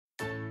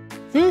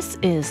This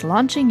is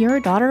Launching Your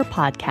Daughter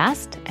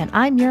podcast, and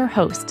I'm your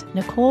host,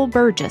 Nicole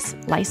Burgess,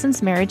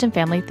 licensed marriage and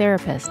family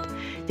therapist.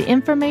 The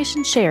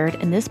information shared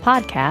in this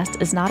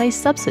podcast is not a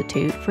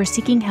substitute for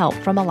seeking help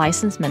from a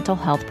licensed mental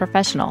health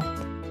professional.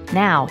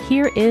 Now,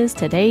 here is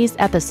today's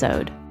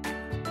episode.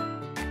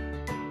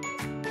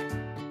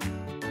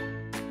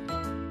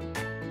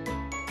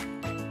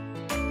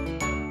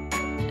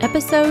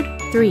 Episode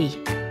 3.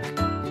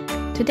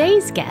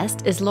 Today's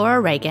guest is Laura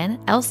Reagan,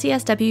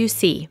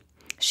 LCSW-C.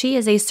 She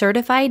is a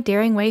certified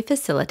Daring Way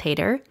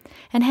facilitator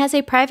and has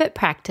a private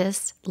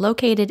practice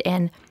located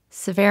in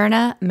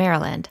Savannah,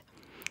 Maryland.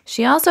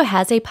 She also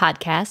has a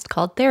podcast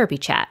called Therapy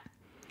Chat.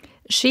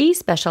 She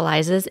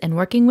specializes in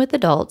working with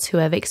adults who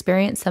have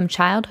experienced some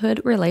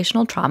childhood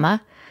relational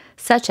trauma,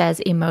 such as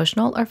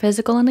emotional or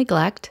physical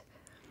neglect,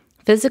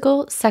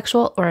 physical,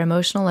 sexual, or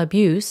emotional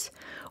abuse,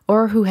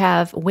 or who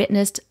have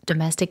witnessed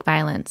domestic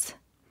violence.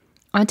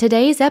 On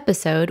today's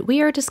episode,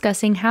 we are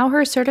discussing how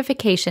her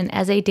certification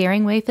as a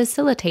Daring Way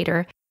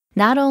facilitator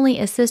not only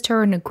assists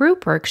her in the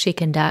group work she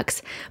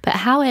conducts, but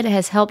how it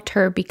has helped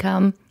her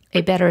become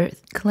a better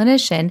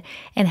clinician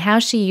and how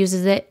she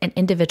uses it in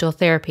individual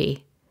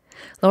therapy.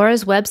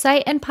 Laura's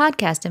website and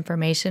podcast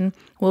information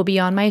will be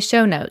on my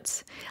show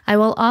notes. I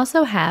will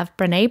also have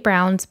Brené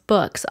Brown's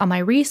books on my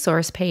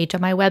resource page on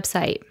my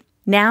website.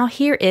 Now,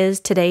 here is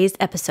today's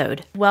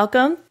episode.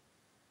 Welcome.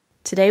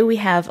 Today we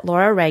have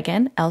Laura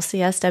Reagan,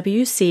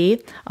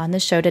 LCSW-C, on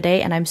the show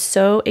today, and I'm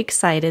so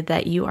excited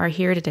that you are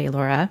here today,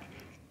 Laura.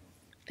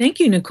 Thank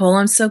you, Nicole.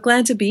 I'm so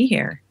glad to be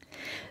here.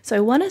 So I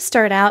want to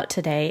start out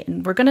today,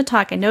 and we're going to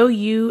talk. I know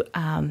you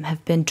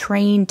have been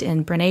trained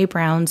in Brené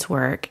Brown's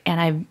work,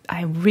 and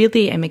I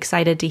really am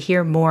excited to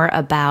hear more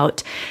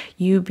about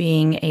you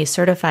being a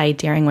certified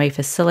Daring Way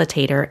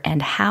facilitator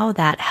and how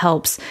that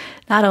helps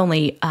not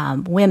only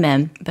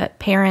women, but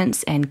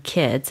parents and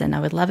kids. And I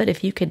would love it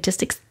if you could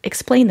just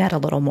explain that a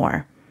little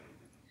more.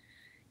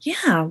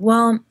 Yeah,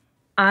 well,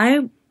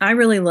 I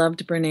really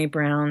loved Brené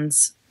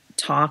Brown's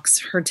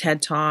talks, her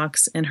TED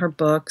Talks, and her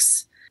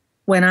books.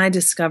 When I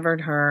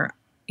discovered her,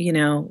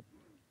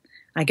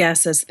 I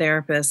guess as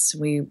therapists,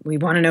 we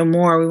want to know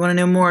more. We want to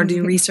know more,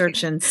 do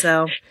research. And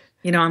so,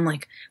 I'm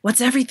like, what's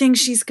everything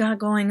she's got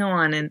going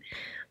on?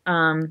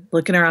 And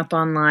looking her up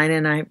online,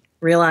 and I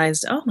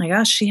realized, oh my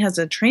gosh, she has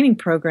a training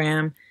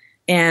program.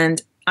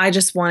 And I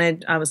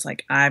was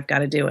like, I've got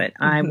to do it.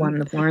 I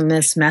want to learn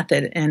this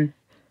method. And,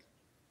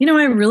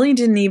 I really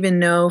didn't even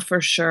know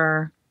for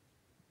sure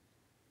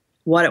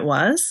what it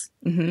was.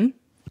 Mm-hmm.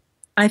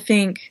 I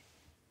think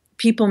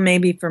people may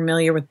be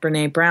familiar with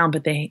Brené Brown,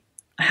 but they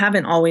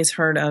haven't always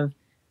heard of,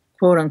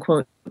 quote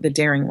unquote, the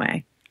Daring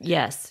Way.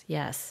 Yes,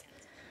 yes.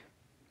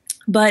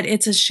 But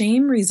it's a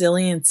shame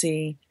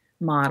resiliency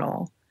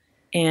model.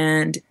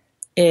 And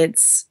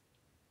it's,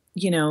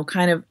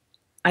 kind of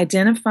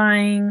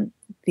identifying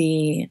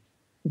the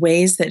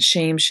ways that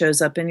shame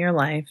shows up in your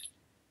life.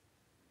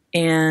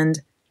 And,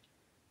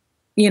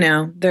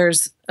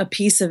 there's a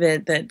piece of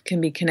it that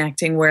can be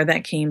connecting where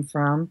that came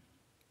from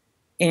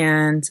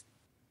and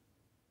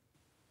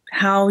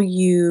how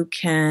you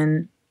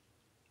can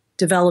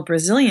develop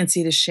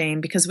resiliency to shame,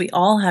 because we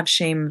all have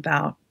shame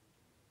about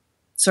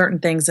certain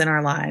things in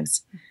our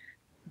lives.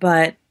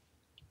 But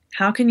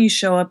how can you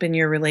show up in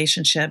your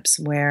relationships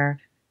where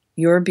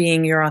you're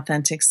being your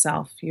authentic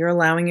self? You're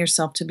allowing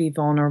yourself to be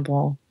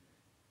vulnerable.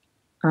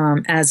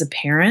 As a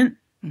parent,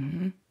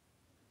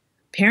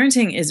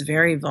 parenting is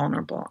very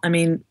vulnerable. I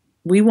mean,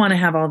 we want to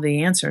have all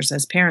the answers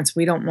as parents.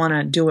 We don't want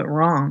to do it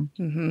wrong.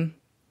 Mm-hmm.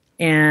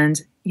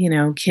 And,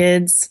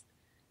 kids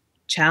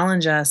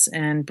challenge us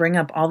and bring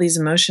up all these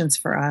emotions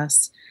for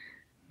us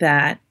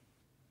that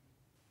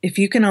if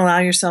you can allow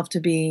yourself to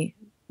be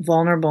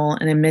vulnerable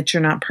and admit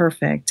you're not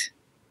perfect,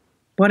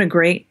 what a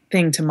great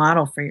thing to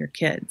model for your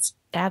kids.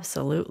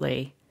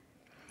 Absolutely.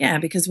 Yeah,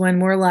 because when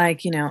we're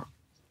like,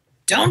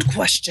 don't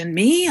question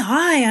me,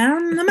 I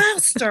am the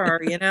master,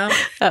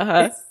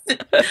 I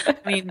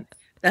mean,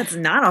 that's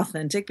not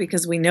authentic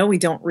because we know we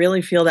don't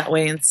really feel that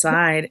way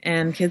inside,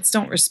 and kids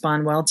don't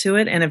respond well to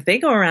it. And if they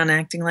go around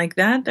acting like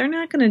that, they're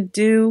not going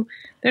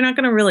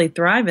to really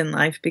thrive in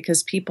life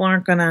because people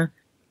aren't going to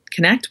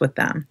connect with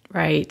them.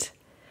 Right.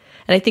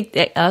 And I think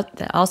that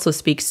also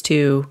speaks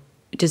to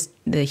just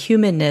the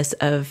humanness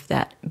of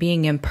that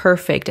being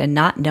imperfect and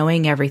not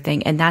knowing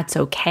everything. And that's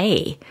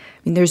okay. I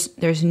mean,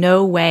 there's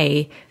no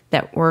way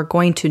that we're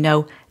going to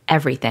know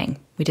everything.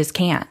 We just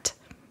can't.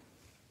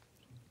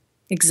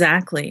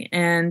 Exactly.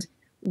 And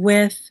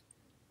with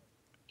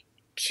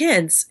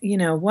kids,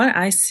 what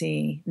I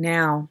see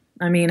now,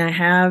 I mean, I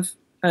have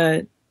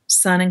a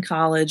son in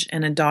college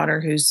and a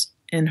daughter who's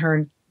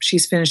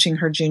she's finishing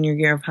her junior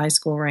year of high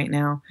school right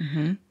now.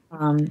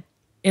 Mm-hmm.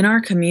 In our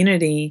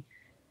community,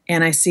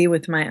 and I see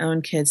with my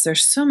own kids,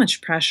 there's so much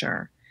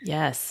pressure.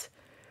 Yes.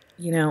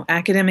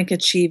 Academic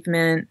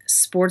achievement,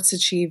 sports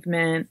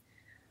achievement,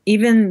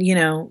 even,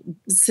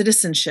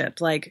 citizenship,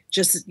 like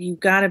just, you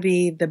got to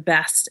be the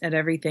best at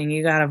everything.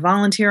 You got to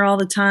volunteer all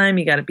the time.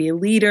 You got to be a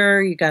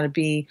leader. You got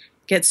to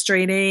get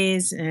straight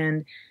A's.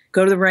 And,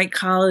 go to the right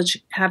college,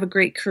 have a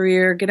great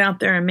career, get out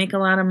there and make a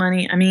lot of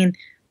money. I mean,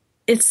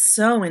 it's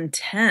so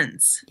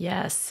intense.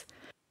 Yes.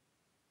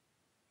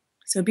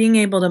 So being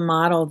able to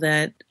model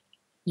that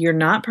you're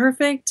not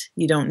perfect,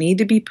 you don't need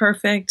to be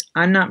perfect,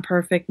 I'm not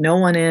perfect, no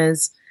one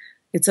is,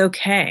 it's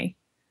okay.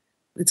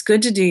 It's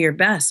good to do your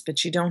best,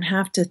 but you don't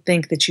have to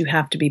think that you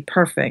have to be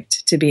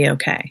perfect to be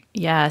okay.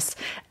 Yes.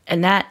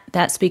 And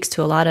that speaks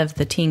to a lot of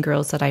the teen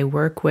girls that I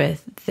work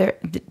with.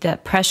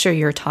 That pressure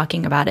you're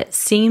talking about, it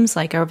seems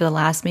like over the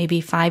last maybe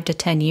 5 to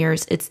 10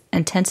 years, it's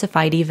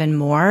intensified even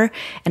more.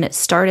 And it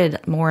started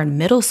more in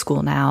middle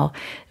school now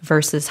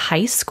versus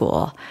high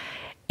school.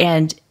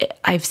 And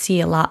I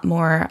see a lot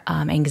more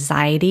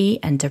anxiety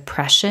and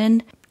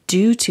depression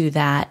due to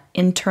that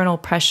internal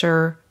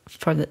pressure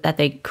that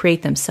they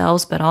create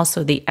themselves, but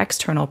also the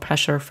external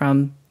pressure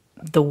from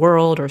the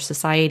world or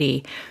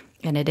society.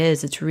 And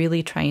it's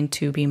really trying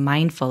to be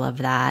mindful of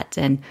that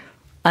and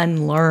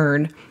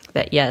unlearn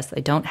that, yes,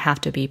 I don't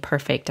have to be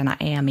perfect and I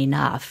am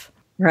enough.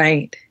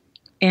 Right.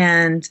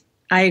 And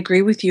I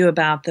agree with you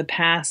about the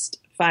past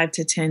 5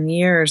 to 10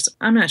 years.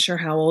 I'm not sure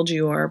how old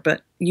you are,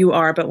 but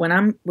when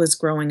I was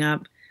growing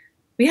up,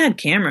 we had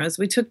cameras,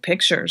 we took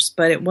pictures,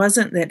 but it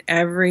wasn't that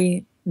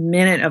every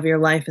minute of your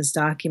life is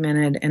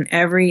documented and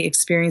every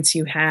experience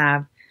you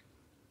have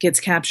gets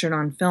captured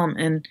on film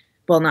and,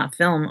 well, not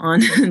film, on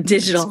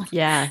digital.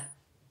 Yeah.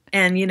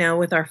 And,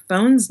 with our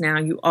phones now,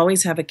 you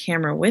always have a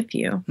camera with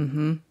you.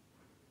 Mm-hmm.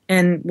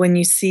 And when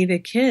you see the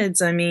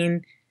kids, I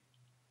mean,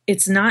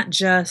 it's not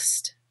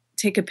just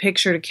take a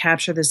picture to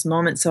capture this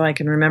moment so I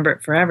can remember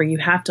it forever. You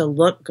have to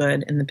look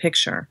good in the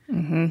picture.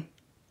 Mm-hmm.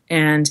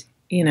 And,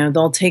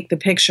 they'll take the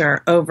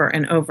picture over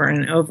and over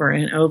and over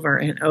and over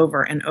and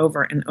over and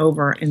over and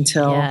over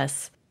until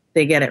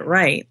they get it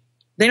right.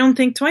 They don't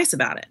think twice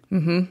about it.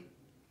 Mm-hmm.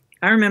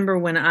 I remember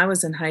when I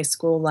was in high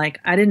school,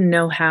 I didn't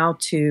know how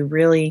to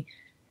really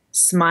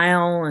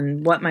smile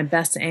and what my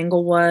best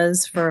angle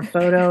was for a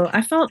photo.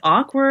 I felt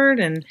awkward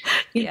and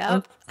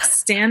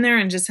stand there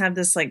and just have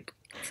this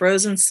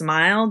frozen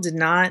smile did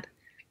not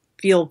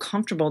feel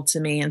comfortable to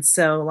me. And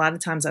so a lot of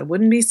times I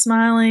wouldn't be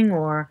smiling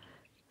or,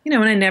 and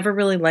I never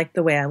really liked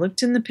the way I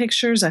looked in the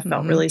pictures. I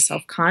felt really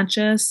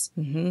self-conscious.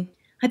 Mm-hmm.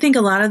 I think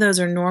a lot of those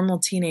are normal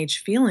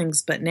teenage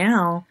feelings, but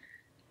now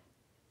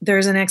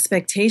there's an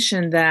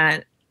expectation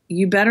that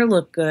you better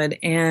look good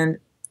and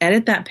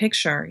edit that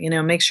picture,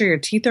 make sure your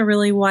teeth are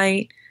really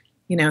white,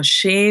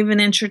 shave an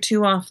inch or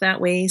two off that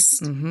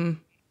waist. Mm-hmm.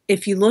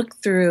 If you look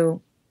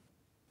through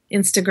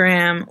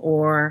Instagram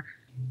or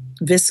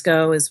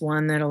Visco is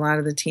one that a lot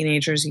of the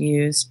teenagers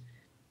use,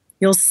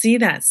 you'll see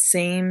that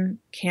same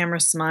camera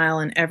smile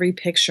in every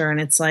picture.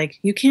 And it's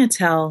you can't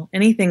tell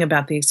anything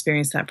about the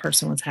experience that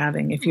person was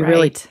having if you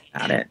really think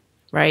about it.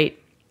 Right.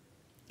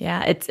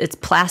 Yeah, it's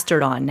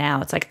plastered on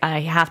now. It's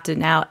I have to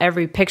now,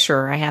 every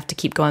picture, I have to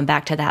keep going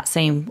back to that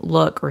same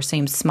look or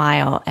same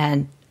smile.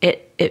 And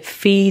it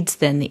feeds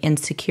then the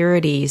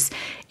insecurities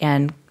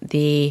and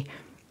the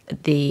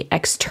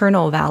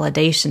external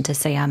validation to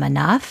say I'm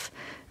enough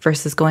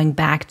versus going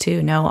back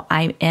to, no,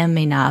 I am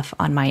enough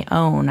on my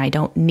own. I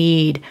don't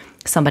need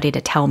somebody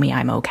to tell me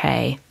I'm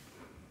okay.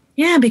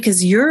 Yeah,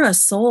 because you're a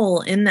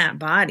soul in that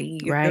body.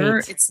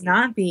 Right. It's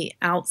not the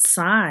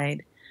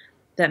outside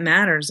that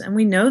matters. And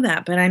we know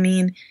that. But I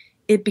mean,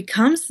 it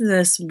becomes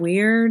this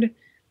weird,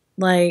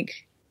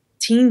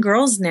 teen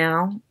girls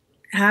now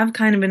have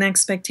kind of an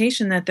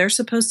expectation that they're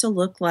supposed to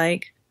look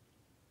like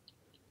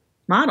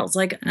models.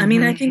 I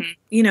mean, I think,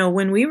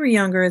 when we were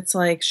younger, it's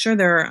sure,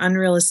 there are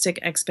unrealistic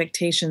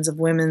expectations of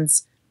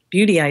women's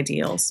beauty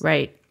ideals.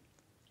 Right.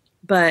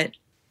 But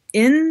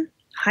in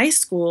high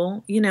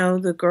school,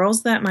 the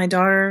girls that my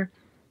daughter,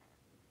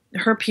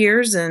 her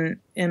peers and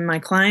my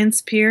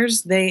clients'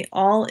 peers,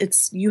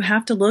 you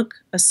have to look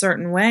a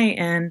certain way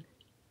and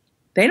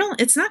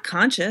it's not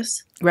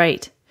conscious.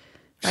 Right.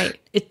 Right.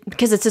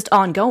 Because it's just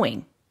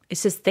ongoing.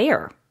 It's just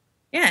there.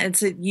 Yeah.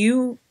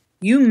 You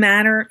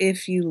matter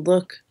if you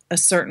look a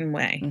certain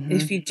way. Mm-hmm.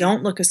 If you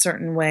don't look a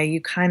certain way, you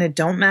kind of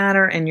don't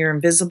matter and you're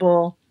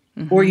invisible,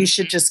 or you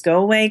should just go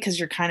away because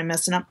you're kind of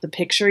messing up the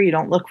picture. You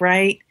don't look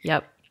right.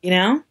 Yep.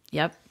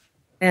 Yep.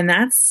 And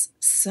that's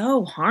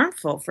so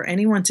harmful for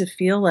anyone to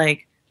feel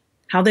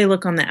how they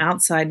look on the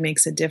outside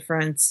makes a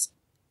difference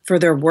for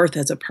their worth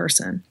as a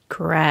person.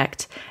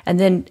 Correct. And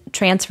then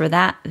transfer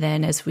that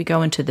then as we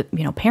go into the,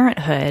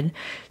 parenthood.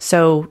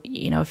 So,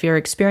 if you're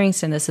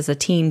experiencing this as a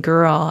teen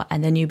girl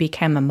and then you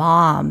become a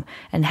mom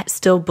and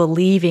still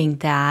believing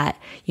that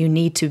you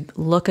need to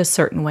look a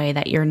certain way,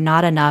 that you're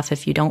not enough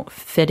if you don't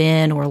fit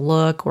in or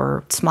look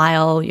or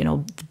smile,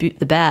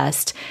 the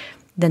best,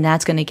 then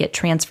that's going to get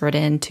transferred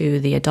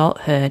into the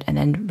adulthood and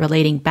then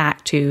relating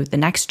back to the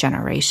next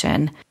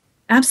generation.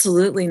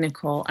 Absolutely,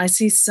 Nicole. I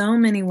see so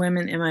many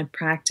women in my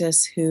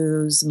practice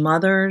whose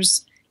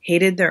mothers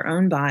hated their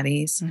own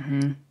bodies,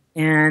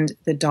 and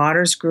the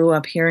daughters grew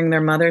up hearing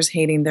their mothers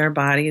hating their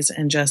bodies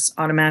and just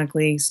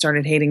automatically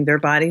started hating their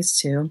bodies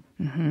too.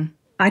 Mm-hmm.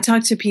 I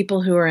talk to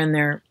people who are in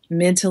their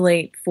mid to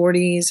late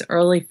 40s,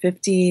 early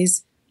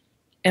 50s,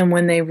 and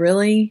when they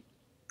really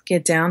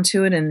get down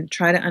to it and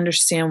try to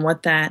understand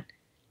what that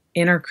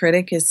inner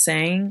critic is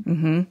saying,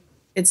 Mm-hmm.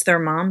 it's their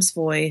mom's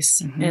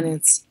voice. Mm-hmm. And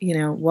it's,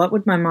 what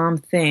would my mom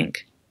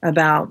think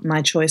about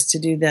my choice to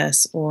do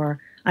this? Or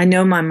I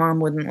know my mom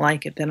wouldn't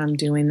like it that I'm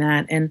doing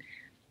that. And,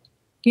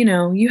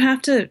 you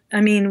have to,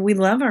 we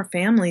love our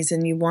families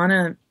and you want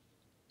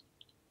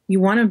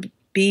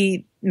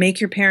to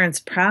make your parents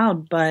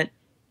proud, but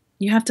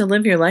you have to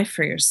live your life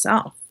for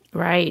yourself.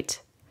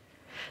 Right.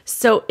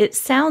 So it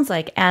sounds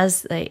like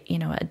as a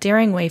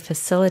Daring Way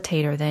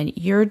facilitator, then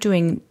you're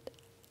doing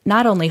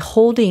not only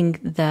holding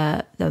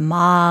the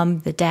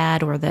mom, the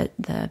dad, or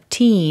the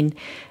teen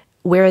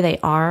where they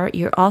are,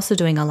 you're also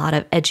doing a lot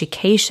of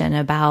education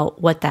about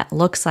what that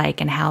looks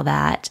like and how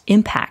that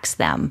impacts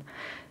them.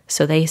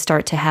 So they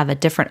start to have a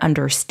different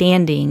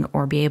understanding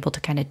or be able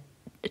to kind of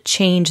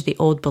change the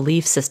old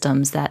belief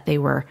systems that they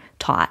were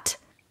taught.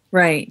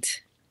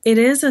 Right. It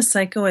is a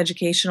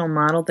psychoeducational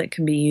model that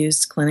can be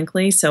used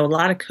clinically. So a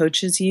lot of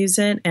coaches use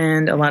it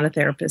and a lot of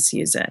therapists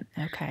use it.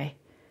 Okay.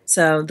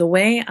 So the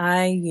way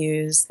I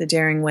use the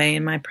Daring Way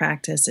in my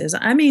practice is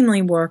I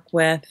mainly work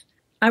with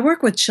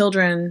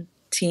children,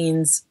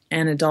 teens,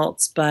 and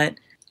adults, but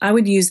I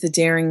would use the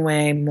Daring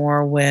Way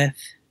more with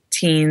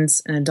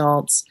teens and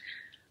adults.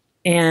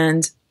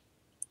 And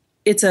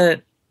it's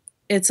a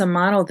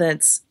model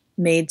that's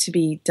made to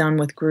be done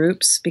with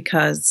groups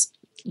because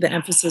the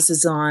emphasis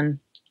is on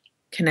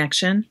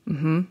connection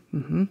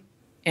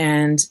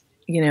and,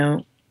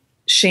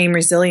 shame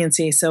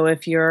resiliency. So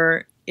if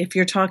you're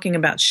talking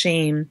about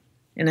shame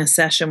in a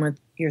session with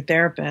your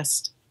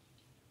therapist,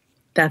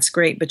 that's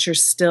great, but you're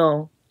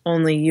still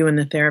only you and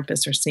the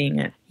therapist are seeing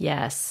it.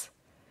 Yes.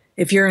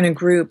 If you're in a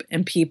group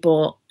and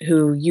people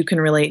who you can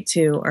relate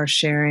to are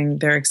sharing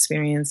their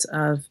experience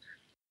of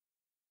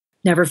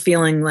never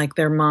feeling like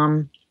their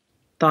mom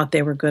thought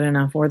they were good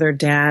enough or their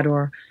dad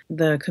or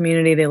the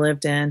community they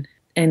lived in,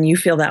 and you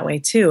feel that way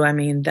too,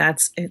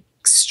 that's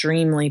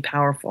extremely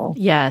powerful.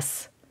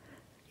 Yes.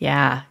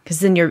 Yeah. Because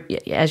then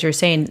as you're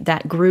saying,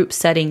 that group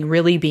setting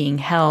really being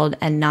held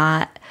and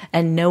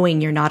knowing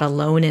you're not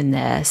alone in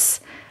this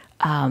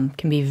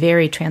can be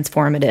very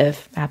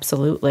transformative.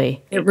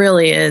 Absolutely. It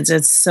really is.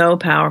 It's so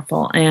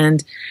powerful.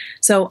 And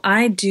so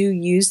I do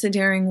use the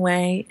Daring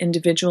Way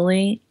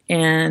individually,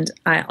 and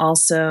I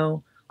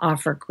also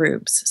offer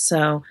groups.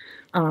 So,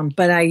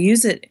 but I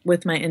use it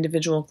with my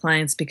individual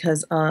clients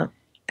because,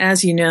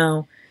 as you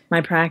know, my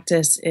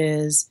practice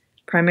is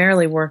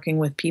primarily working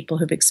with people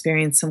who've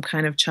experienced some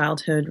kind of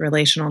childhood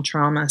relational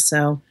trauma.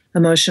 So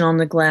emotional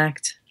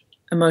neglect,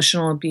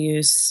 emotional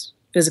abuse,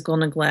 physical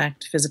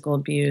neglect, physical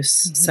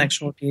abuse,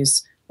 sexual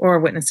abuse, or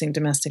witnessing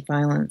domestic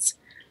violence.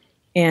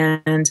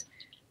 And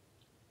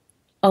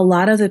a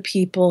lot of the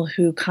people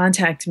who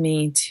contact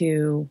me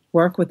to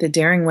work with the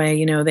Daring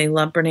Way, they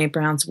love Brene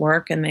Brown's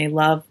work and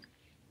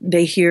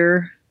they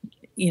hear,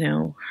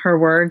 her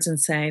words and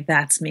say,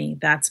 that's me,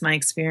 that's my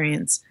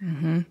experience.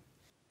 Mm-hmm.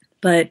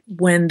 But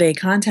when they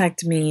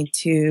contact me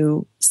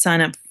to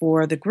sign up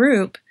for the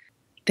group,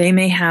 they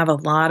may have a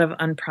lot of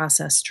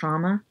unprocessed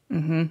trauma.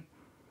 Mm-hmm.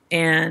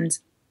 And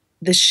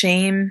the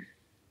shame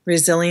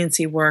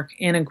resiliency work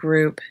in a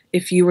group,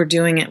 if you were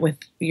doing it with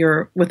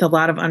a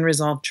lot of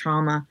unresolved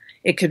trauma,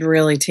 it could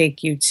really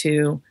take you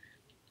to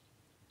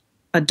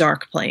a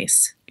dark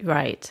place.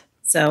 Right.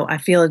 So I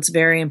feel it's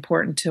very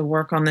important to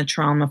work on the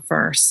trauma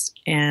first.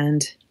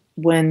 And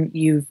when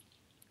you've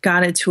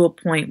got it to a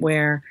point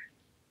where,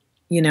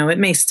 it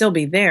may still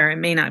be there, it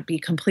may not be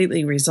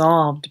completely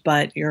resolved,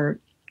 but you're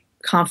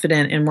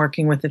confident in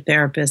working with a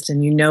therapist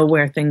and you know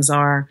where things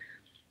are,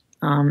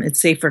 it's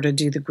safer to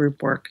do the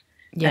group work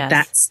at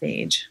that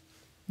stage.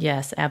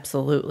 Yes,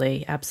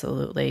 absolutely.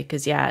 Absolutely.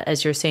 Because,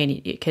 as you're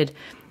saying, you could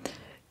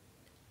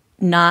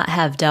not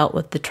have dealt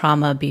with the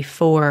trauma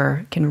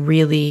before,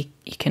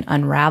 you can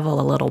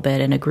unravel a little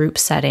bit in a group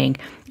setting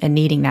and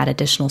needing that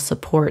additional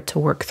support to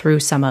work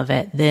through some of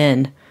it,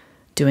 then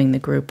doing the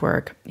group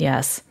work.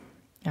 Yes,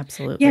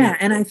 absolutely. Yeah,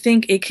 and I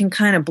think it can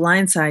kind of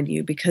blindside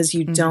you because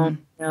you don't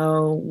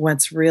know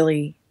what's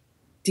really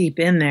deep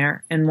in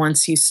there. And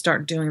once you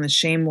start doing the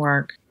shame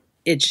work,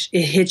 it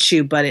hits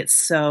you, but it's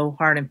so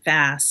hard and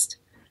fast.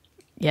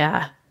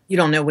 Yeah. You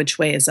don't know which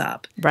way is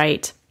up.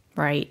 Right.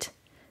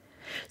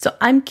 So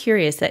I'm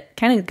curious, that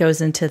kind of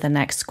goes into the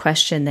next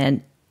question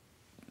then,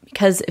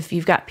 because if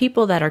you've got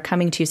people that are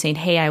coming to you saying,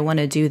 hey, I want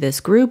to do this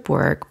group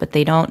work, but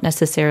they've not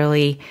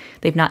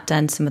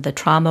done some of the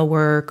trauma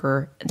work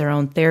or their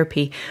own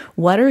therapy,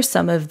 what are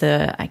some of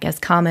the,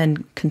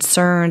 common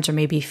concerns or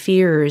maybe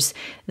fears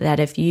that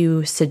if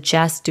you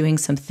suggest doing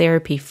some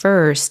therapy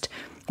first,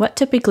 what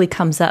typically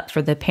comes up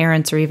for the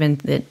parents or even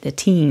the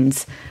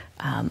teens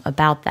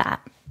about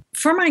that?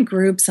 For my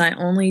groups, I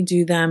only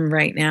do them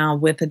right now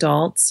with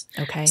adults.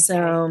 Okay.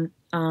 So,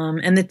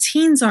 and the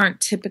teens aren't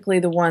typically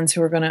the ones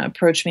who are going to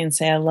approach me and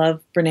say, I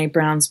love Brene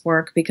Brown's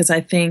work, because I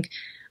think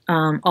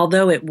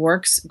although it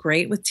works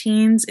great with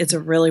teens, it's a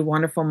really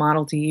wonderful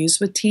model to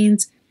use with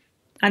teens.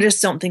 I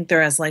just don't think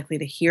they're as likely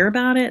to hear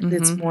about it.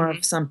 It's more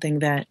of something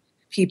that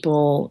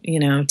people,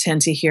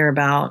 tend to hear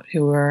about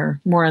who are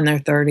more in their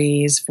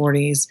 30s,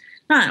 40s,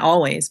 not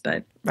always,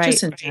 but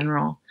just in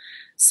general.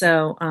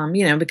 So,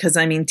 because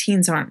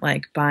teens aren't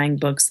like buying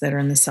books that are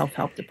in the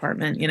self-help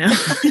department,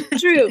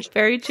 True.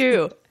 Very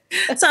true.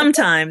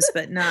 Sometimes,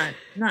 but not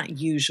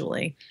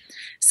usually.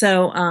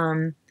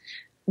 So,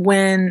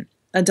 when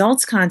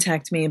adults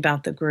contact me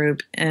about the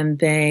group and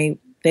they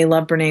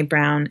love Brene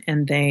Brown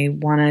and they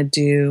want to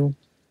do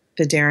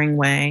the Daring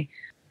Way,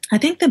 I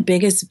think the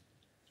biggest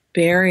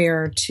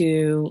barrier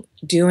to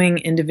doing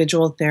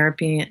individual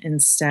therapy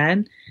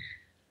instead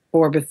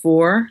or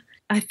before,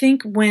 I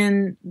think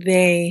when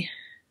they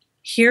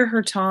hear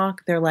her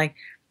talk, they're like,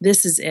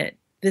 this is it.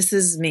 This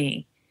is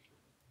me.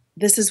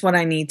 This is what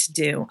I need to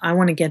do. I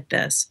want to get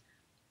this.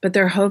 But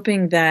they're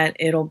hoping that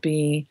it'll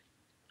be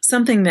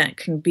something that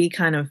can be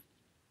kind of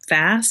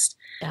fast.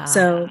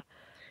 So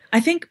I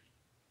think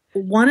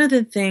one of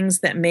the things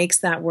that makes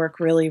that work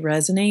really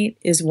resonate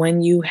is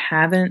when you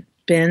haven't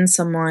been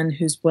someone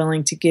who's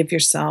willing to give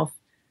yourself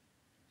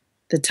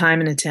the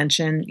time and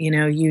attention.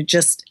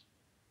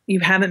 You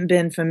haven't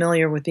been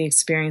familiar with the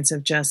experience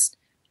of just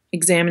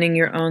examining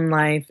your own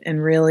life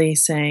and really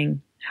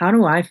saying, how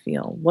do I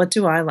feel? What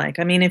do I like?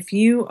 If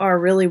you are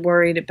really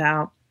worried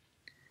about,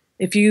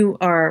 if you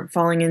are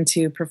falling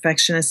into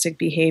perfectionistic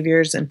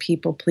behaviors and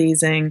people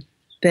pleasing,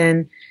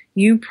 then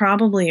you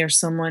probably are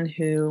someone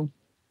who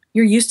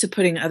you're used to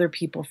putting other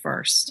people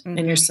first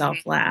and yourself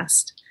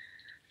last.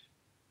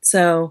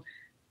 So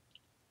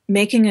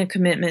making a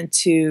commitment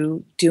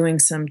to doing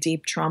some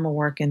deep trauma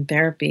work in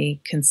therapy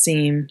can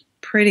seem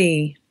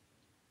pretty,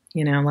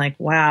 like,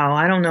 wow,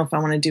 I don't know if I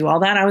want to do all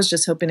that. I was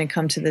just hoping to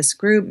come to this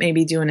group,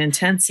 maybe do an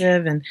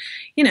intensive and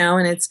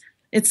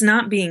it's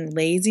not being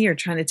lazy or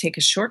trying to take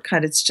a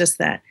shortcut. It's just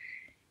that,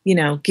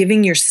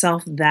 giving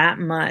yourself that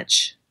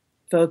much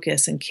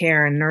focus and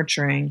care and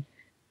nurturing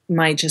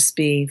might just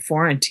be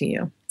foreign to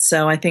you.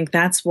 So I think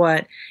that's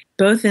what,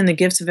 both in The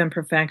Gifts of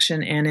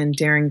Imperfection and in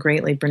Daring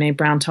Greatly, Brene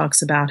Brown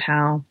talks about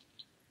how,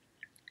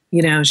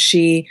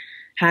 she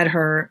had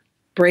her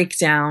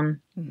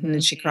breakdown and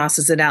then she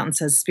crosses it out and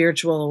says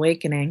spiritual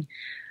awakening.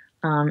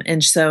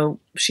 And so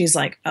she's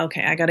like,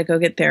 okay, I got to go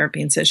get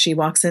therapy. And so she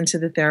walks into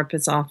the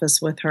therapist's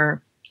office with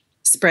her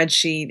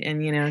spreadsheet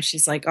and,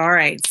 she's like, all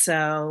right,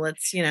 so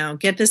let's,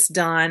 get this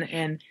done.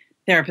 And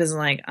therapist is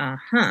like,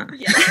 uh-huh.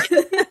 Yeah.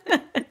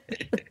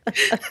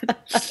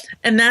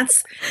 And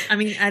that's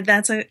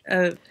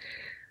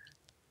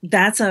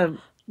a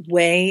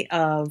way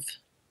of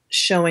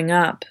showing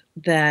up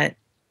that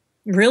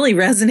really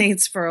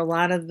resonates for a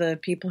lot of the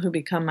people who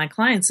become my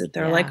clients, that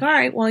they're like, all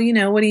right, well,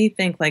 what do you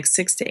think? Like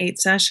 6 to 8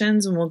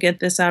 sessions and we'll get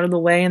this out of the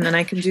way and then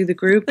I can do the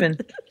group. And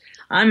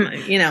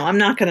I'm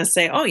not going to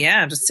say, oh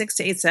yeah, just 6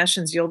 to 8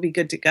 sessions, you'll be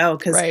good to go.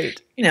 Cause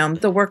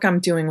the work I'm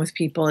doing with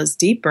people is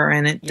deeper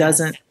and it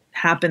doesn't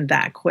happen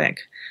that quick.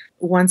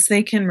 Once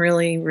they can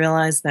really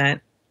realize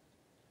that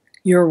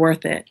you're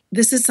worth it.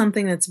 This is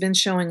something that's been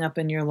showing up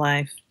in your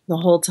life the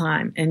whole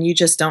time, and you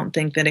just don't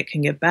think that it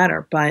can get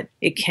better, but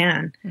it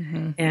can.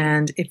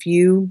 And if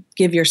you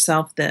give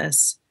yourself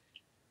this,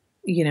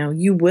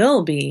 you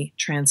will be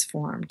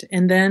transformed.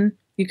 And then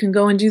you can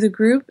go and do the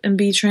group and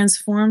be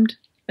transformed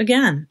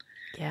again.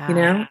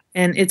 And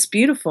it's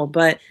beautiful,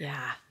 but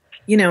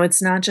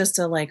it's not just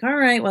a like, all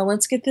right, well,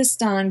 let's get this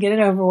done, get it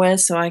over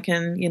with so I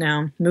can,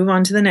 move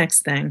on to the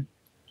next thing.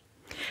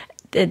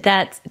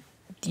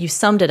 You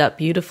summed it up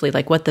beautifully,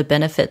 like what the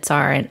benefits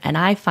are. And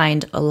I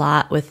find a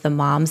lot with the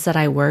moms that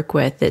I work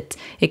with, it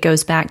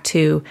goes back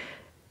to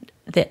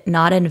that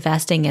not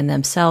investing in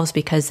themselves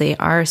because they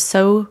are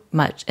so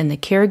much in the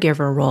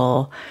caregiver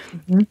role,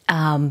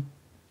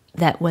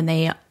 that when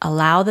they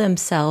allow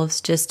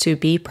themselves just to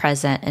be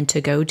present and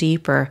to go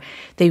deeper,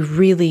 they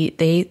really,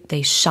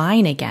 they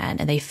shine again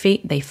and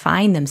they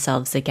find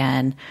themselves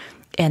again.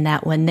 And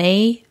that when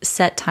they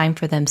set time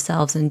for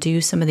themselves and do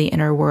some of the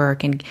inner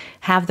work and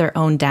have their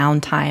own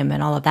downtime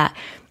and all of that,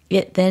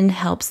 it then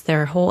helps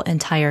their whole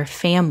entire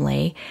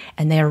family,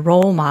 and they're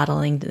role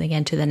modeling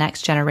again to the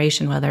next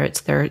generation, whether it's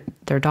their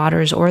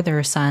daughters or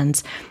their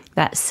sons,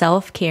 that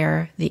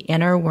self-care, the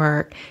inner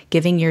work,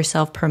 giving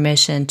yourself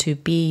permission to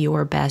be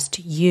your best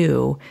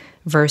you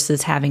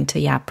versus having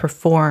to,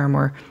 perform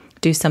or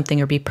do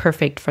something or be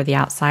perfect for the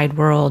outside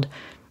world.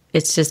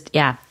 It's just,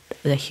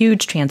 a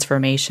huge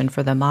transformation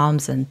for the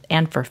moms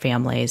and for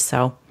families.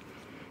 So,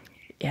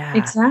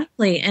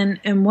 Exactly.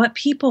 And what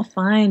people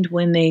find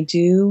when they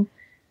do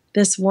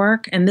this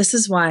work, and this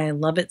is why I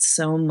love it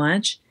so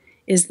much,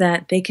 is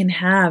that they can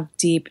have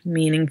deep,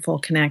 meaningful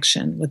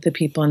connection with the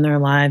people in their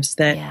lives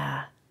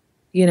that,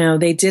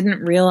 they didn't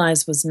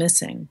realize was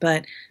missing.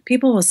 But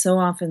people will so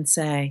often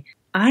say,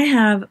 I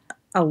have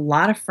a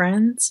lot of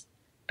friends,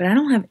 but I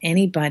don't have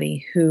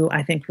anybody who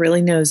I think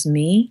really knows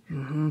me.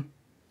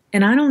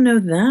 And I don't know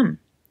them.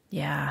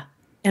 Yeah.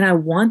 And I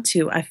want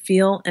to. I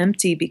feel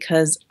empty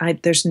because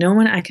there's no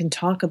one I can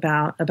talk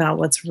about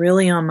what's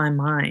really on my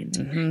mind.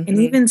 And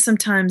even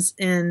sometimes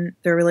in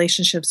their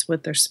relationships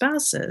with their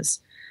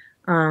spouses,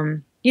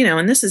 and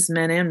this is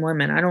men and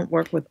women. I don't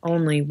work with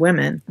only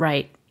women.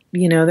 Right.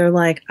 they're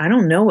like, I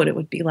don't know what it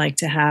would be like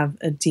to have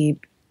a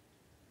deep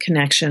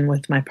connection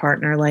with my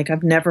partner. Like,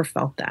 I've never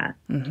felt that.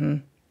 Mm-hmm.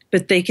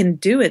 But they can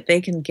do it.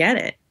 They can get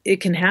it. It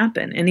can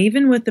happen. And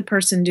even with the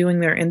person doing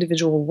their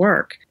individual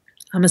work,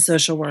 I'm a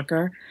social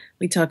worker.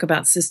 We talk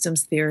about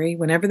systems theory.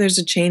 Whenever there's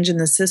a change in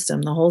the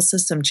system, the whole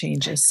system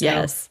changes. So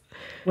Yes.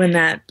 when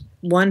that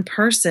one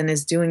person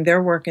is doing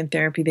their work in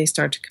therapy, they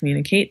start to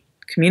communicate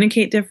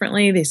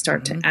differently. They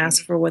start to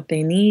ask for what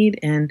they need.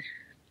 And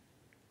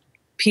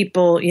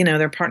people,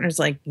 their partner's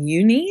like,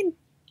 you need?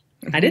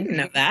 I didn't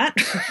know that.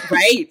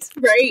 Right.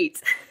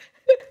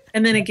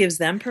 And then it gives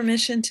them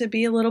permission to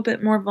be a little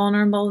bit more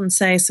vulnerable and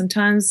say,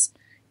 sometimes,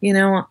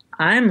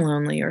 I'm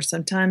lonely, or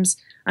sometimes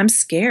I'm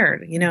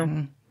scared,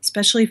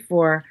 especially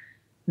for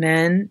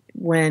men,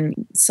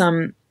 when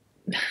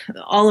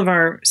all of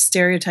our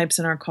stereotypes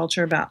in our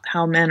culture about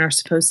how men are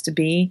supposed to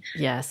be.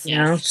 Yes.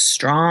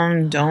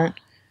 Strong, don't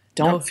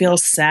feel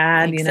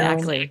sad,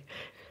 Exactly.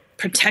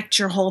 Protect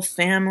your whole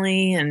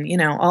family,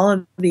 and, all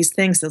of these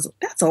things.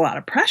 That's a lot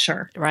of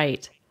pressure.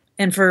 Right.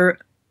 And for,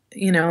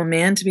 a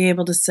man to be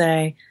able to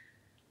say,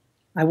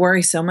 I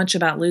worry so much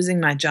about losing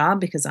my job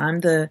because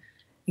I'm the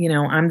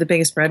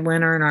biggest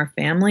breadwinner in our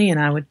family, and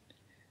I would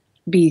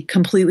be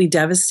completely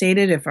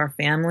devastated if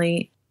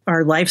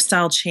our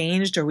lifestyle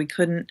changed, or we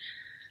couldn't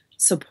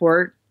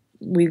support,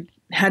 we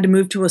had to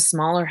move to a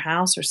smaller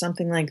house or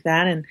something like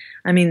that. And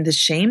I mean, the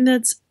shame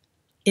that's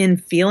in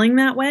feeling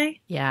that way.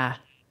 Yeah.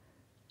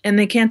 And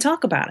they can't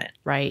talk about it.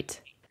 Right.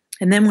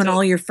 And then when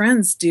all your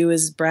friends do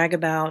is brag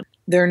about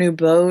their new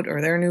boat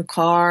or their new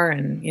car,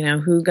 and,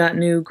 who got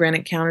new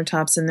granite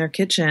countertops in their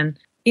kitchen,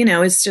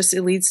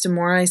 it leads to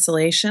more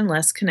isolation,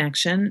 less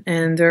connection,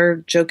 and they're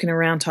joking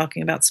around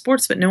talking about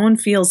sports, but no one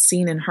feels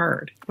seen and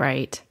heard.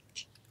 Right.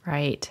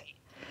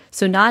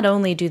 So not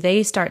only do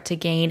they start to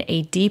gain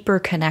a deeper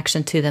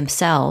connection to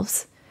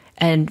themselves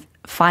and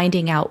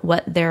finding out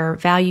what their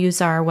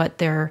values are, what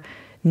their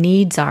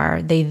needs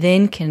are, they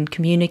then can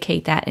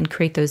communicate that and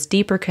create those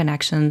deeper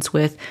connections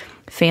with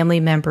family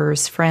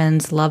members,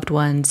 friends, loved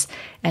ones.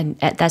 And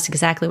that's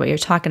exactly what you're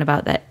talking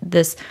about, that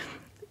this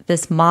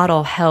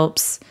model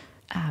helps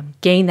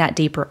gain that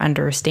deeper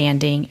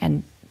understanding,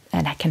 and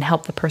it can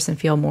help the person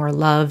feel more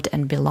loved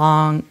and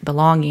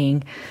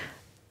belonging.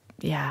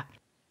 Yeah.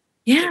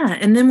 Yeah.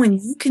 And then when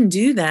you can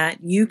do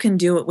that, you can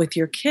do it with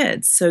your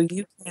kids. So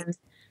you can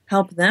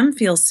help them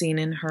feel seen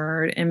and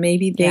heard, and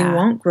maybe they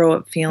won't grow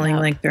up feeling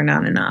like they're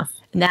not enough.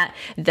 And that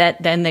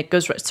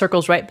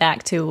circles right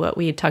back to what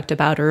we had talked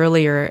about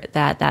earlier,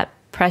 that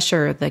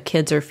pressure the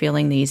kids are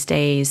feeling these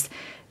days,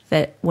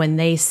 that when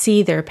they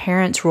see their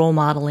parents role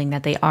modeling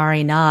that they are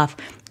enough,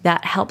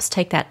 that helps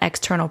take that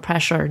external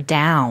pressure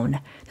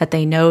down, that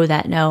they know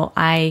that, no,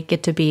 I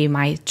get to be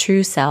my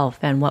true self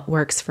and what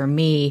works for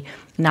me,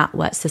 not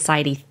what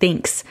society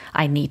thinks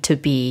I need to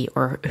be,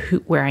 or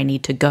where I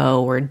need to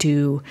go or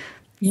do.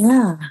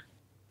 Yeah.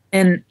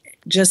 And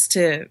just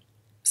to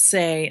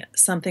say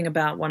something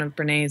about one of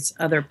Brené's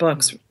other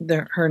books,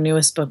 her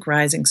newest book,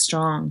 Rising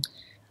Strong,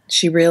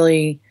 she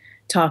really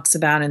talks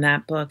about in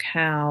that book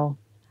how,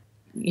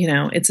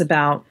 it's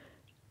about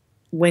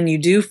when you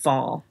do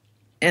fall.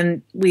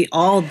 And we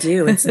all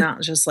do. It's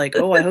not just like,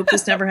 oh, I hope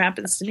this never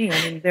happens to me.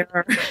 I mean, there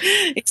are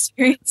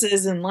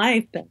experiences in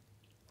life that,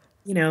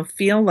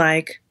 feel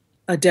like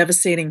a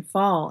devastating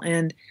fall.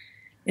 And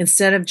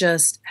instead of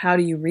just how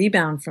do you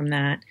rebound from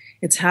that,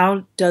 it's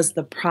how does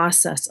the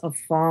process of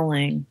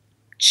falling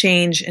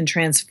change and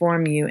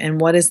transform you,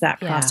 and what is that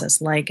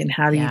process like, and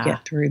how do you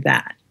get through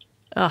that?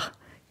 Oh,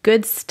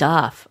 good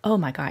stuff. Oh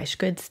my gosh,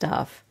 good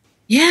stuff.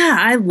 Yeah,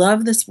 I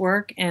love this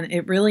work, and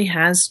it really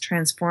has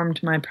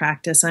transformed my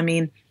practice. I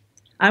mean,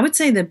 I would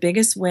say the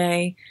biggest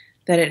way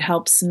that it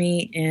helps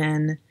me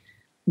in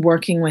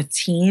working with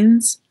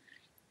teens,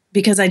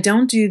 because I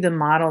don't do the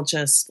model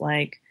just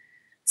like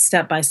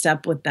step by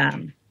step with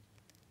them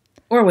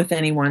or with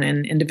anyone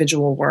in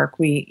individual work.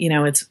 We,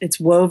 it's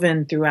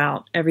woven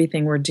throughout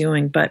everything we're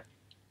doing. But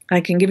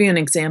I can give you an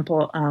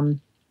example.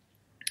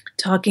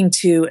 Talking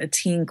to a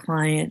teen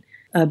client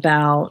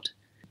about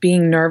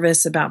being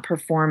nervous about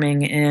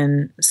performing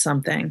in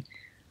something.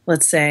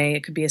 Let's say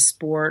it could be a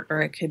sport,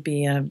 or it could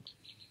be an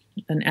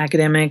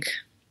academic,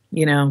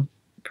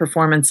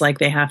 performance, like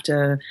they have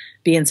to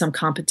be in some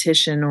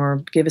competition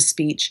or give a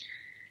speech.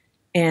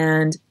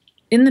 And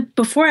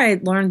before I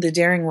learned the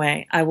Daring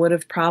Way, I would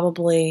have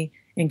probably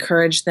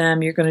encouraged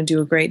them, you're going to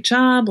do a great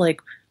job.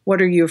 Like,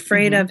 what are you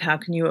afraid of? How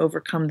can you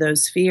overcome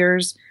those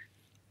fears?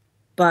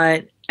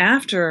 But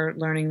after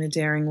learning the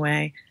Daring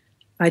Way,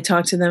 I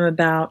talked to them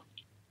about,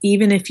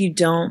 even if you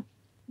don't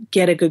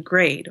get a good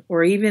grade,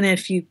 or even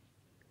if you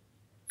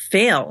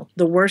fail,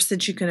 the worst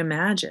that you can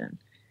imagine,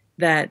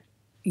 that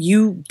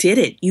you did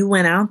it. You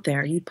went out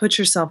there, you put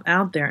yourself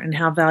out there, and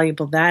how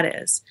valuable that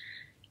is.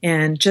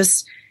 And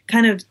just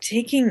kind of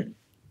taking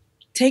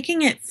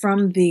it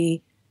from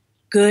the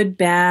good,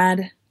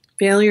 bad,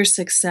 failure,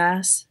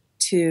 success,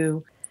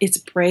 to it's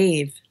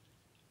brave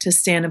to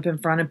stand up in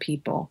front of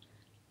people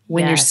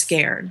when you're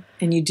scared,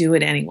 and you do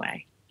it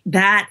anyway.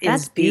 that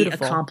That's is the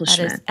beautiful.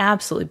 accomplishment. That is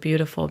absolutely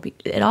beautiful.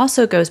 It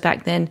also goes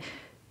back then,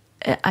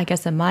 I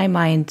guess in my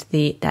mind,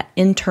 that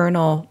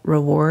internal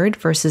reward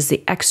versus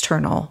the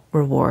external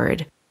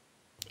reward.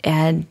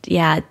 And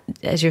yeah,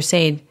 as you're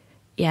saying,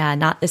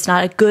 yeah, it's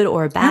not a good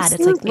or a bad.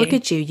 Absolutely. It's like, look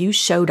at you. You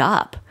showed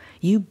up.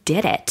 You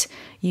did it.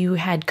 You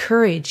had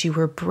courage. You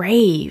were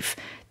brave.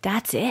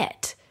 That's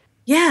it.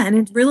 Yeah, and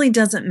it really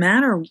doesn't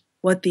matter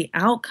what the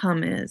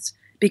outcome is,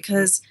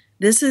 because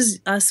this is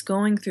us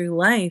going through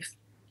life.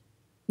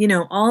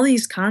 All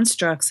these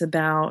constructs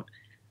about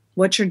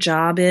what your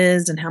job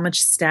is and how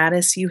much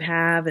status you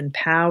have and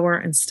power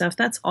and stuff,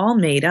 that's all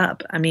made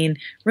up. I mean,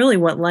 really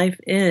what life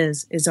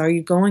is are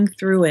you going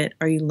through it?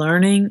 Are you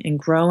learning and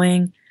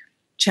growing,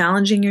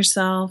 challenging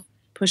yourself,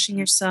 pushing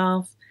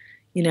yourself,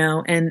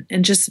 and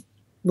just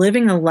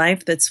living a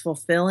life that's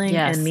fulfilling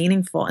and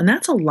meaningful. And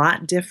that's a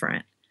lot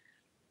different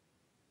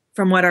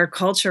from what our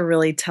culture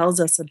really tells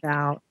us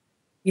about,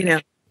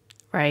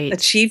 right,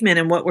 achievement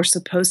and what we're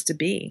supposed to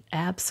be.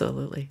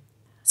 Absolutely.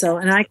 So,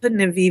 and I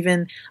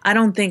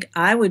don't think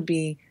I would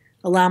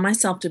allow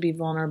myself to be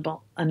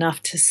vulnerable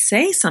enough to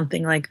say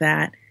something like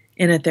that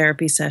in a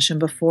therapy session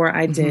before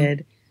I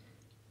did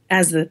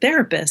as the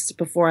therapist,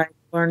 before I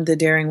learned the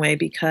Daring Way,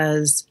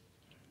 because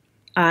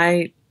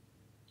I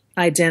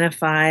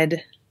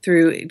identified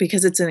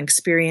because it's an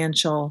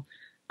experiential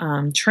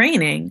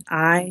training,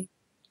 I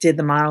did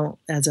the model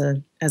as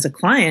a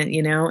client,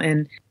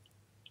 and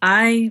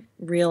I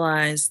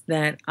realized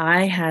that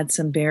I had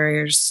some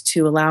barriers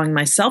to allowing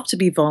myself to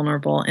be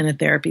vulnerable in a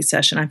therapy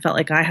session. I felt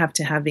like I have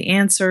to have the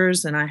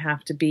answers and I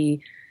have to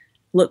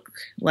look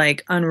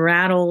like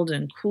unrattled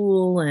and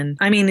cool. And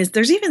I mean,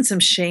 there's even some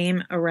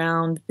shame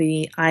around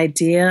the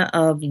idea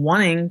of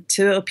wanting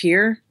to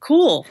appear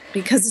cool,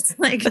 because it's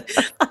like,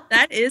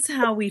 that is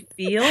how we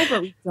feel,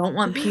 but we don't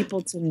want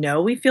people to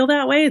know we feel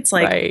that way. It's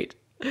like, right.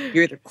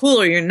 You're either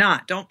cool or you're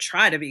not. Don't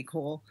try to be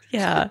cool.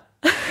 Yeah.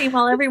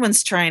 Meanwhile,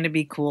 everyone's trying to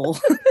be cool.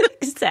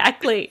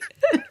 Exactly.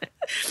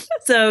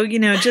 So,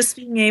 just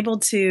being able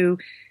to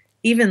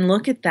even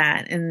look at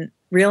that and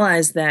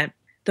realize that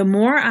the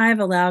more I've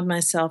allowed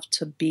myself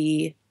to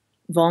be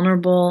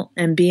vulnerable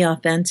and be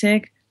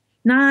authentic,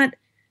 not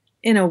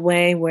in a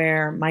way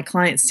where my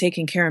client's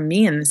taking care of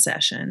me in the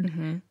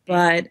session,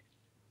 but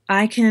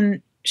I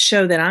can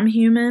show that I'm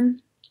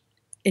human.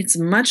 It's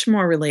much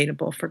more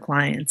relatable for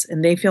clients,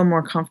 and they feel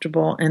more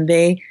comfortable, and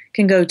they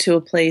can go to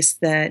a place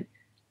that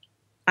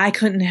I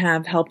couldn't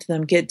have helped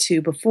them get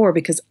to before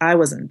because I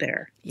wasn't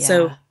there. Yeah.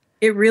 So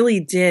it really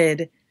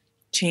did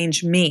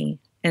change me,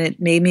 and it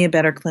made me a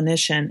better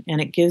clinician, and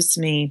it gives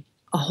me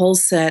a whole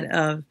set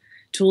of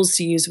tools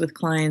to use with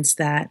clients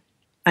that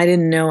I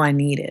didn't know I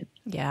needed.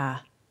 Yeah.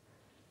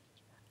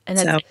 And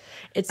so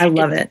I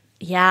love it.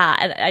 Yeah.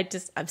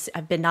 And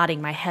I've been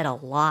nodding my head a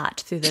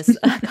lot through this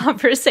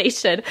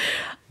conversation,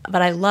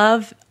 but I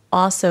love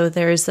also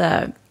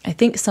I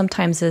think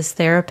sometimes as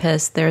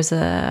therapists, there's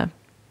a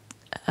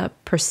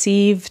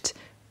perceived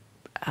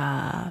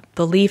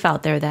belief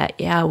out there that,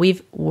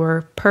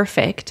 we're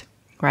perfect,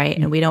 right?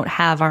 And we don't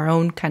have our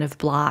own kind of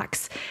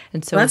blocks.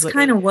 And so that's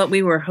kind of what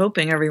we were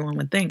hoping everyone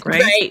would think,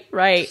 right?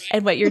 Right.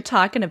 And what you're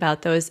talking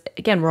about,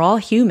 again, we're all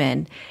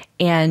human.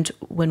 And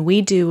when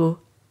we do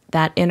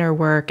that inner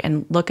work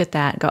and look at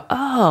that and go,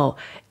 oh,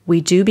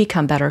 we do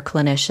become better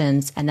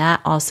clinicians. And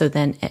that also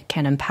then it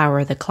can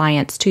empower the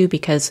clients too,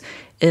 because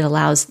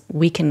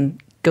we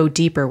can go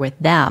deeper with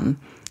them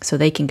so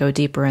they can go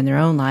deeper in their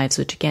own lives,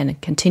 which again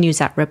continues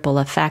that ripple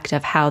effect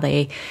of how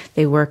they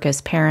work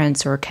as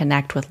parents or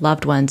connect with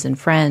loved ones and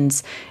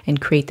friends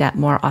and create that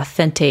more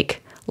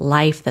authentic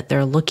life that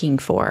they're looking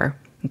for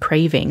and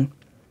craving.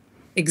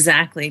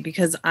 Exactly,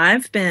 because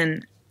I've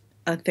been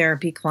a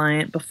therapy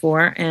client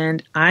before,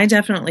 and I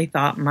definitely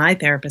thought my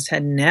therapist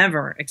had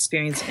never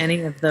experienced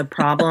any of the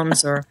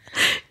problems or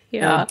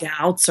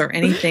doubts or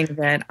anything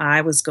that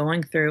I was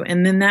going through.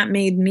 And then that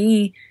made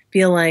me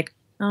feel like,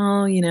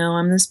 oh,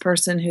 I'm this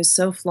person who's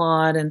so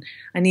flawed, and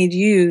I need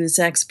you, this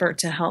expert,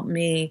 to help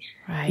me,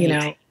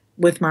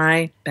 with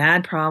my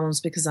bad problems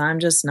because I'm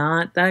just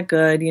not that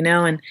good,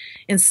 and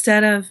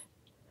instead of,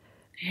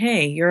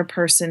 hey, you're a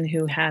person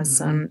who has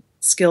some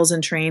skills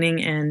and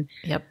training, and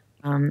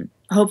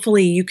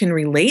hopefully you can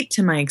relate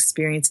to my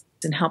experience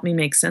and help me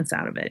make sense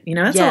out of it.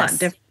 That's a lot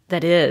different.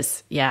 That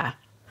is. Yeah.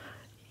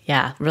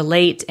 Yeah.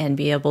 Relate and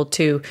be able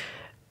to,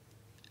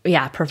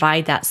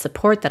 provide that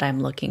support that I'm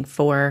looking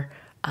for,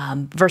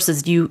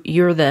 versus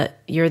you're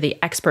the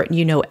expert and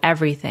you know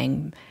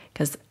everything.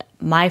 Because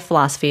my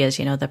philosophy is,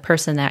 the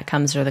person that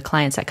comes or the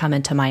clients that come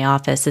into my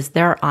office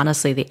they're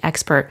honestly the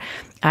expert.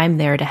 I'm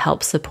there to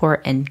help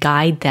support and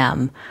guide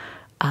them,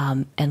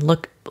 and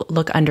look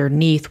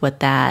underneath what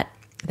that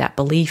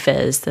belief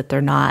is, that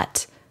they're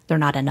not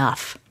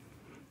enough.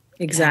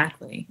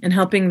 Exactly. And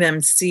helping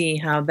them see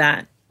how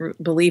that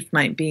belief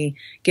might be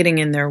getting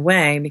in their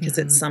way because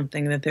it's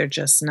something that they're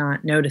just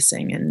not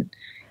noticing, and,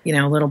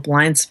 little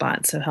blind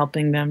spots. So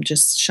helping them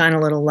just shine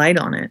a little light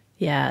on it.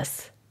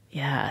 Yes.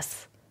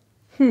 Yes.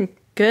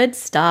 Good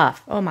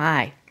stuff. Oh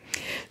my.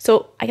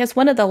 So I guess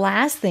one of the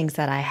last things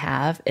that I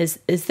have is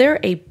there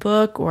a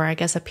book or I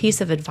guess a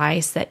piece of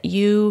advice that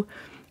you,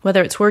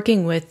 whether it's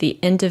working with the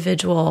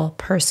individual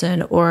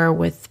person or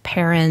with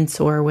parents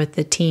or with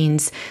the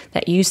teens,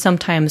 that you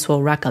sometimes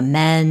will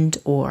recommend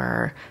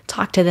or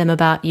talk to them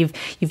about?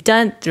 You've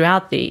done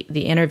throughout the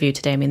interview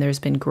today. I mean, there's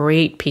been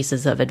great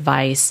pieces of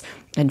advice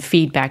and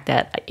feedback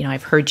that,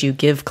 I've heard you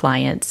give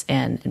clients,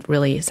 and it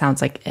really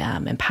sounds like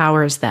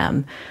empowers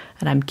them.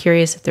 And I'm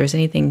curious if there's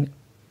anything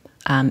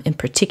in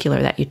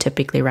particular that you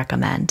typically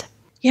recommend.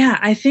 Yeah,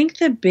 I think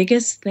the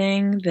biggest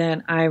thing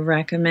that I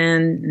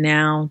recommend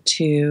now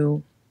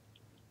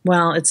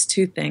it's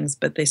two things,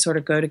 but they sort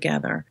of go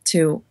together,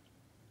 to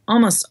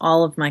almost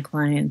all of my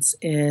clients,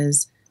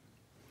 is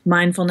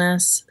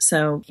mindfulness.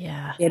 So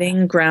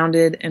getting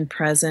grounded and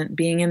present,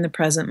 being in the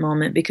present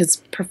moment,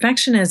 because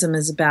perfectionism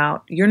is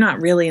about, you're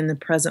not really in the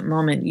present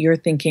moment. You're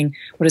thinking,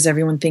 what is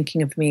everyone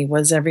thinking of me?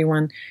 What is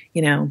everyone,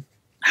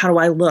 how do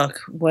I look?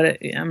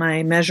 What am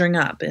I measuring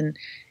up? And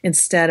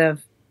instead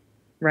of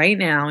right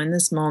now in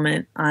this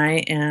moment,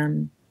 I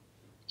am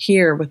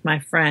here with my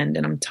friend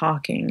and I'm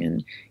talking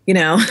and,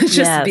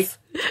 just being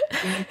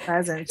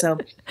present. So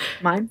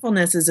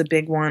mindfulness is a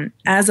big one.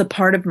 As a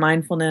part of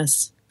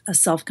mindfulness, a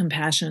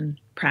self-compassion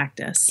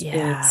practice.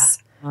 Yeah.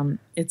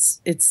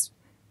 It's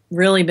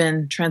really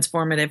been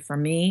transformative for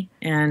me.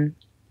 And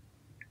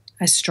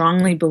I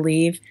strongly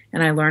believe,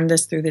 and I learned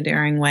this through the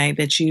Daring Way,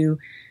 that you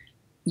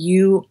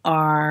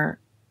are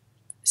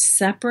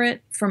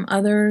separate from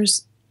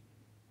others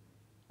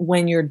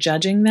when you're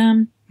judging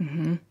them.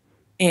 Mm-hmm.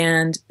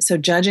 And so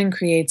judging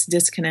creates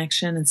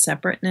disconnection and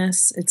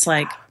separateness. It's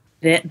like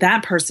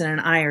that person and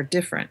I are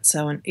different.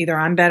 So either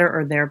I'm better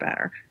or they're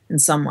better in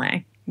some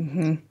way.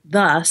 Mm-hmm.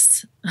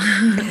 Thus,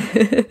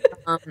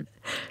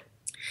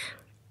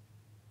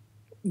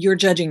 you're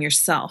judging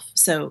yourself.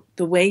 So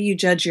the way you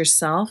judge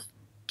yourself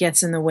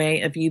gets in the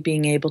way of you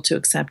being able to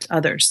accept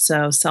others.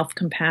 So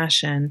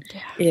self-compassion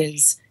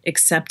is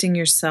accepting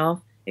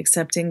yourself,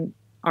 accepting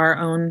our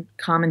own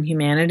common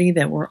humanity,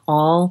 that we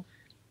all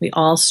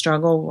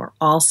struggle, we're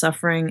all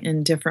suffering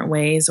in different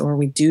ways, or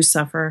we do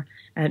suffer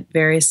at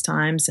various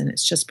times, and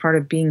it's just part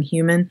of being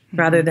human,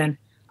 rather than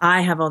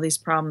I have all these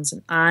problems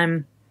and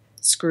I'm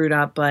screwed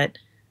up, but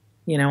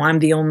I'm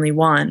the only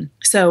one.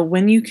 So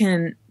when you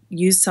can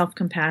use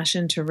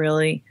self-compassion to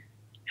really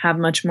have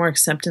much more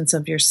acceptance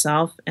of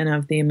yourself and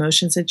of the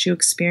emotions that you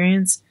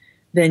experience,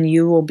 then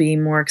you will be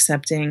more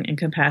accepting and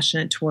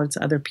compassionate towards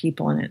other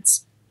people. And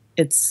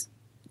it's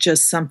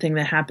just something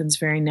that happens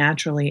very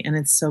naturally. And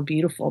it's so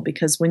beautiful,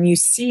 because when you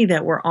see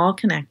that we're all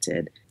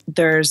connected,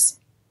 there's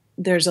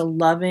a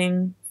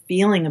loving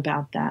feeling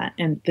about that.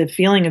 And the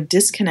feeling of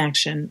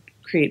disconnection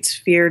creates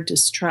fear,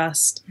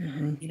 distrust,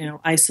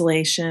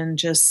 isolation,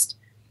 just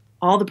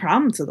all the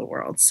problems of the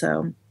world.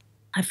 So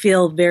I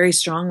feel very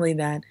strongly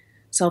that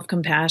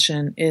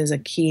self-compassion is a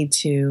key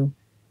to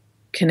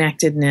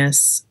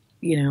connectedness,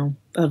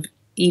 of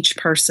each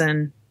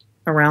person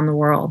around the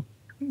world.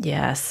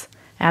 Yes,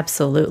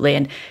 absolutely.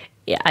 And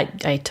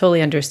I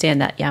totally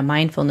understand that. Yeah,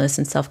 mindfulness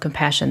and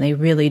self-compassion, they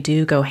really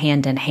do go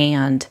hand in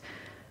hand,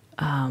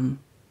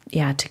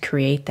 to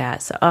create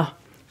that. So,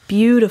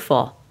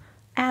 beautiful.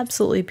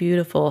 Absolutely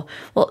beautiful.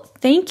 Well,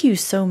 thank you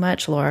so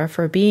much, Laura,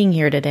 for being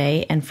here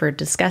today and for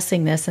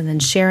discussing this and then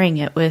sharing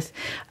it with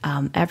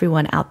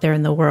everyone out there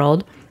in the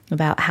world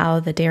about how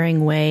the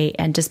Daring Way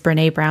and just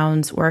Brené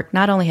Brown's work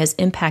not only has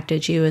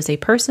impacted you as a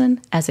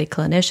person, as a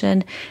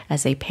clinician,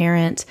 as a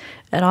parent,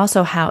 and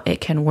also how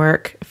it can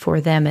work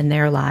for them in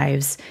their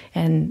lives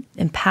and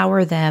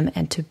empower them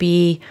and to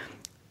be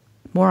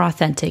more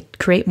authentic,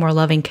 create more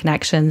loving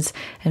connections,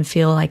 and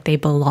feel like they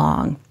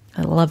belong.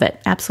 I love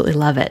it. Absolutely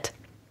love it.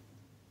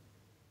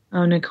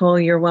 Oh, Nicole,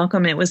 you're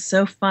welcome. It was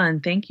so fun.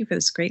 Thank you for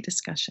this great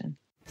discussion.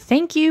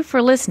 Thank you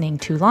for listening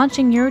to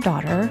Launching Your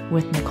Daughter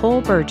with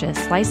Nicole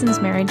Burgess,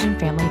 licensed marriage and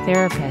family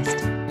therapist.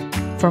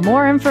 For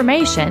more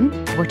information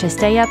or to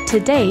stay up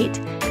to date,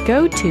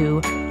 go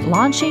to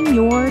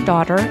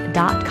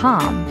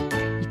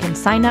launchingyourdaughter.com. You can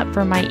sign up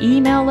for my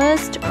email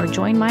list or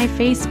join my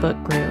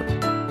Facebook group.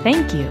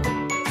 Thank you.